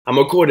I'm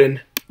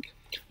recording.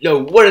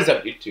 Yo, what is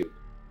up, YouTube?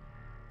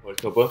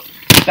 What's up?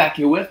 Back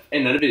here with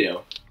another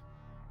video.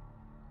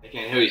 I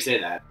can't hear you say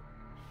that.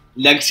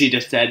 Legacy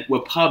just said we're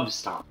pub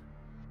stomp.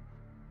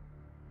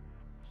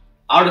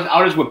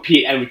 I'll just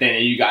repeat everything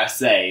that you guys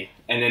say,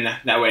 and then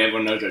that way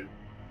everyone knows it.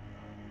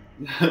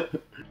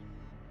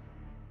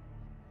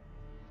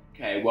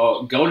 Okay,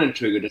 well, Golden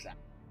Trigger just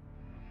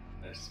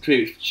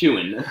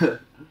chewing.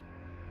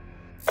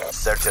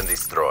 Search and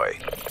destroy.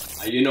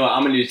 You know what?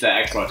 I'm gonna use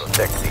that X-Force.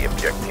 Protect the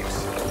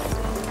objectives.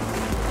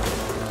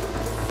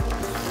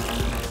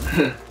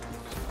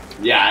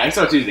 Yeah,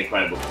 X-Force is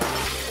incredible.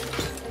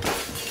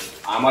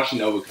 I'm watching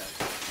Overcut.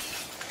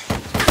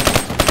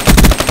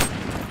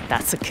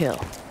 That's a kill.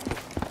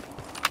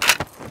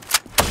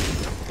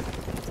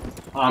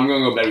 Oh, I'm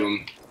gonna go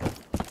bedroom.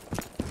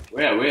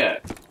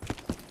 Where?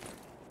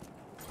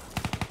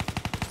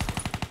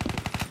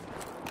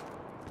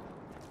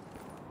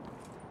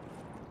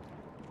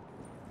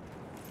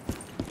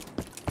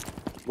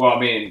 Well, I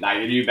mean, like,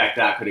 if you back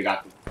that, I could've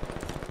got this.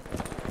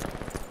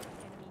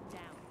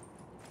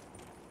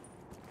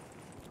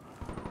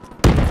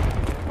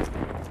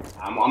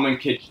 I'm in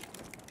kitchen.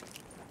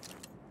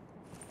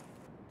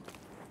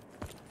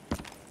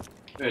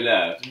 Very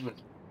left.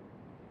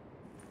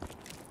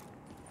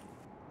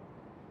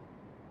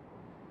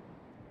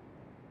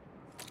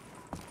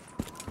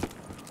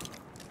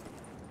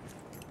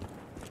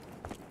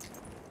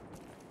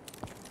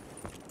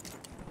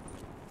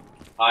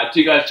 Alright,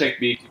 two guys check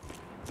B.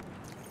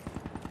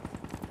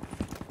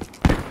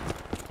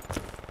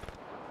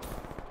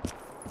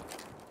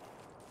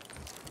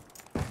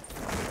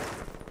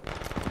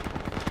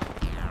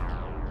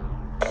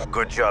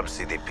 Good job,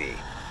 CDP.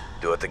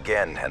 Do it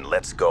again and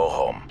let's go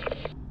home.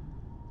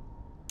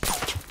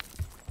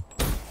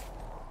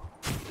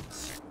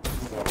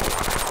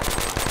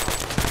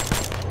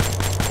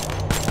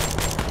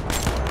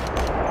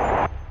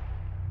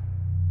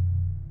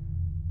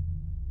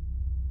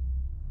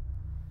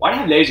 Why do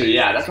they have laser?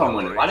 Yeah, that's what I'm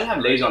wondering. Why do they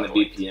have laser on the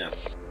BPM?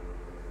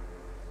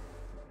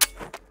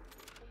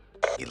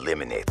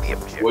 Eliminate the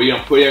objective. Well, you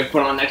don't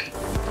put on next.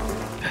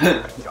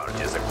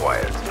 Charges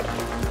acquired.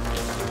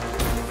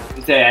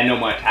 You say I know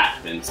my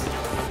attachments.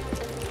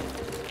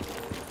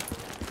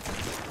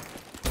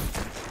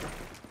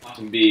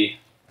 Watching B.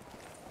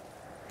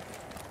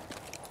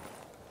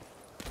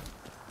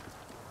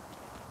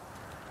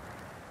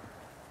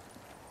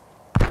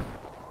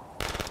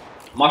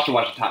 Marshall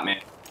watch the top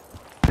man.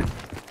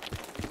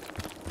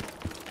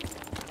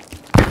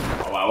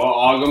 Oh wow, we're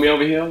all gonna be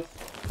over here?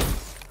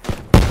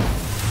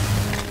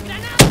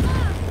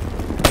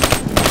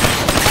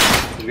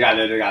 We got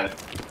it.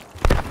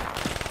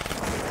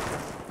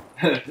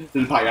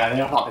 There's a pie guy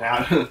there popping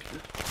out.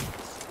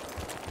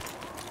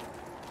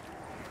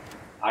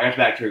 I got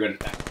back trigger.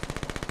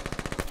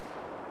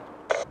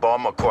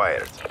 Bomb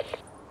acquired.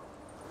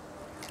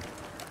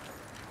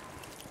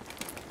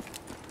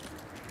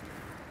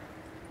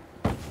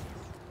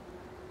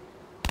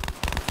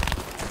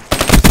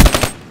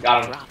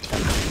 Got him.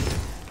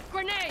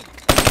 Grenade!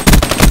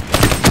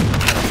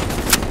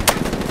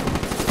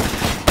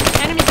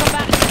 Enemy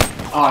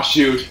combatant. Oh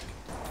shoot.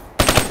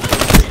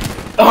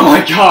 Oh my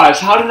gosh,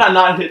 how did I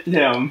not hit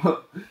him?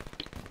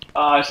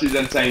 Oh, she's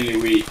insanely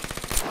weak.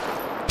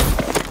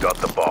 Got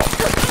the bomb.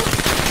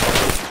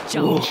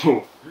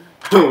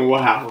 Oh,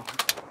 wow.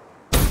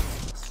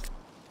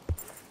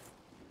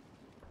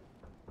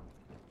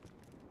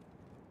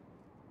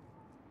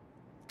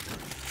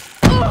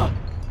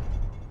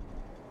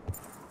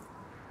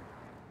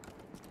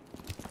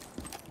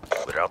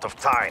 We're out of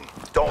time.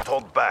 Don't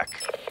hold back.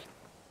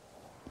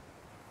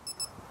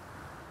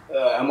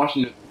 I'm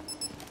watching it.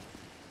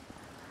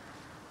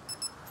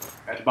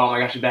 Got the bomb, I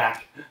got your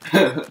back.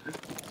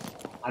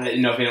 I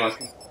didn't know if anyone was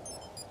coming.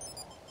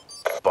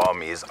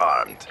 Bomb is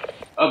armed.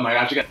 Oh my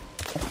gosh, you got.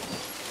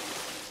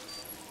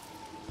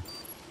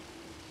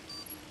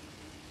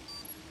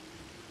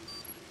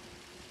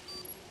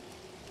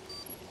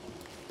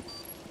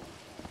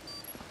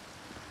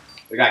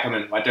 The guy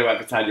coming, right there, right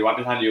beside you,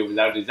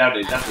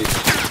 Exactly.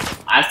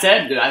 I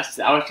said, dude, I was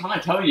trying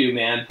to tell you,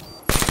 man.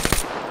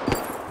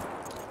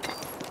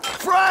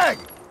 Frag!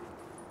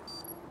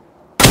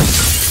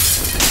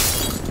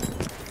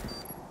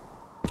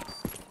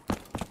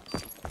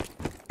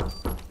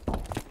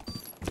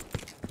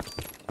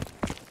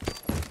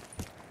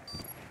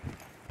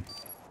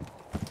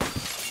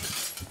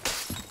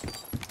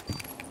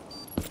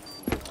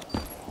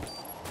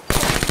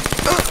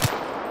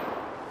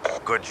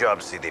 Good job,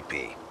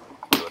 CDP.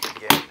 Do it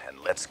again and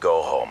let's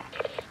go home.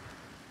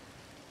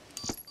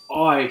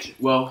 Alright,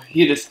 well,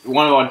 he just,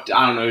 one of our,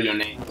 I don't know your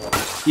name.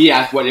 He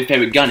asked what your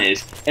favorite gun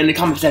is. In the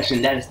comment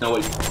section, let us know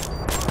what.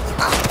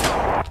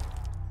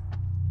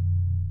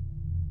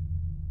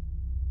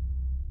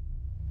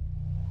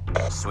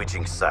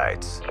 Switching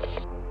sides.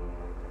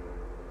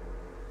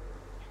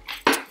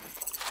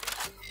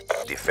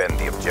 Defend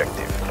the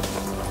objective.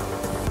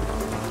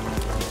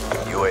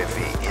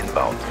 UAV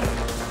inbound.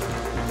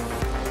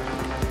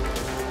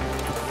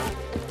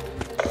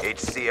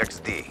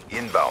 HCXD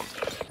inbound.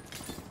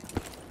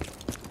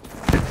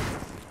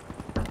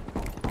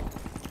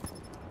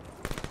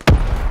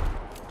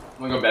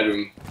 gonna go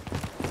bedroom.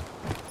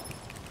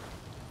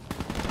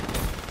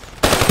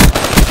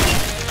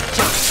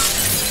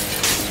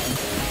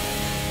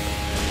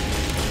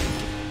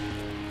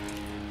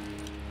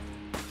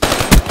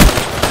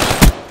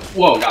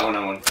 Whoa, got one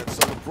on one. That's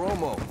on the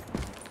promo.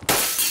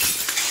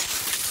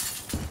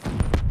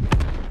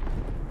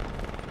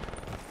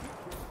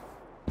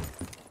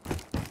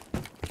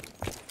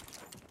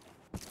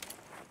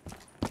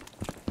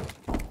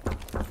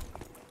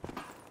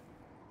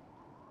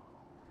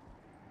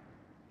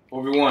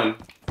 Everyone.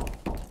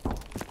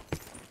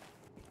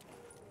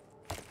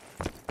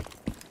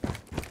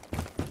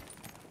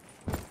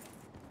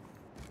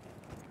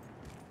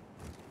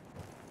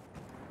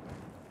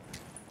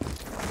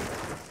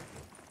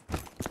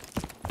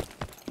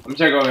 I'm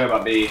trying to go over here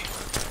about B.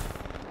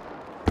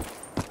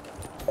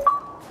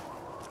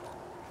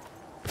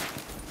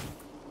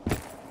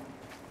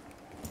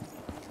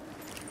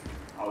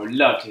 I would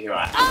love to hear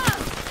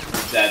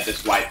that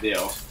this white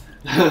deal.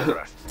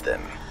 Crush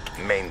them.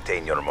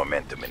 Maintain your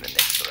momentum in the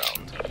next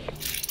round.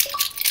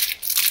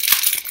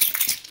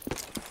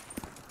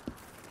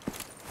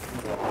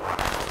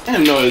 I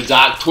didn't know the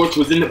dark torch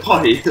was in the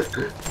party.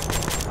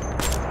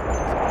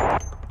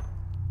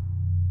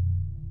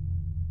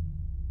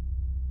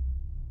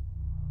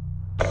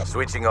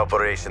 Switching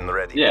operation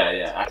ready.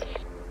 Yeah.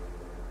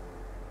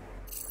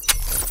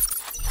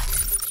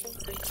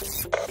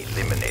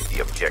 Eliminate the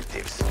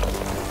objectives.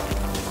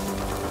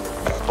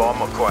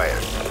 Bomb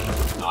acquired.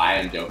 No, I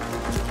am joking.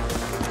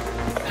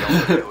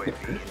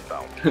 UAV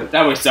inbound.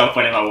 That was so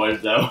funny if I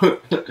was though.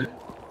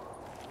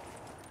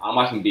 I'm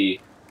watching B.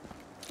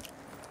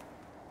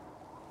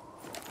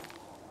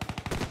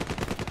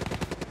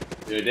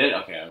 You did?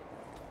 Okay.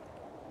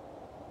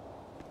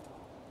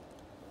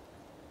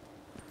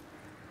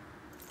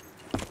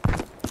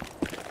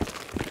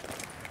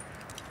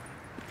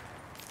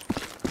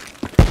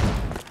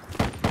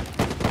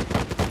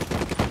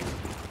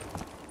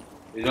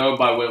 He's over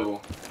by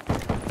Wivel.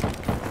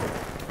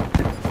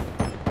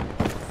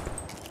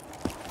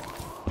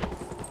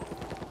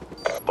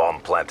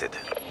 Bomb planted.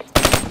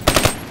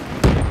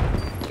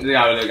 The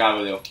guy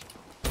with you.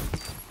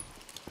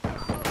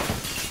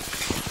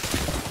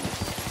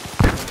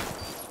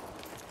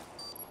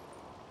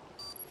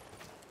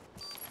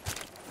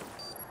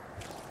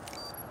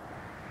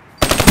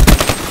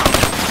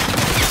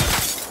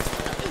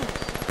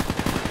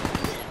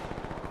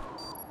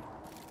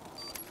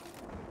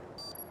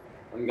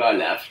 One guy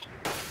left.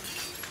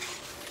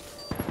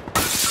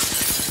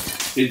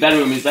 His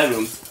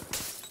bedroom.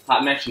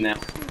 Hot mention now.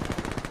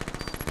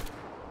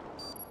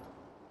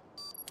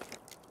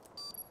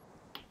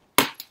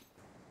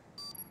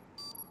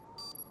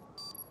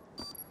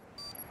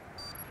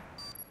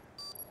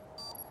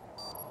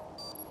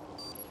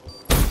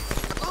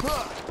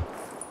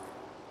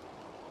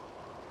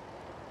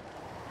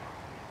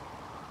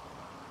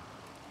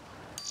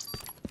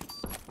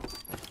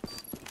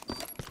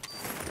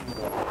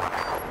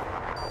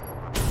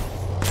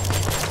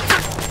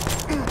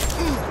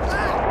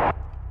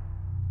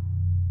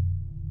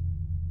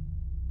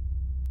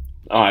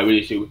 Alright,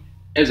 really shoot.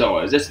 As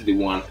always, this is the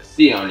one,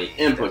 the only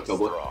input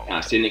global, and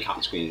I'll see you in the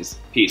comment screens.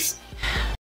 Peace.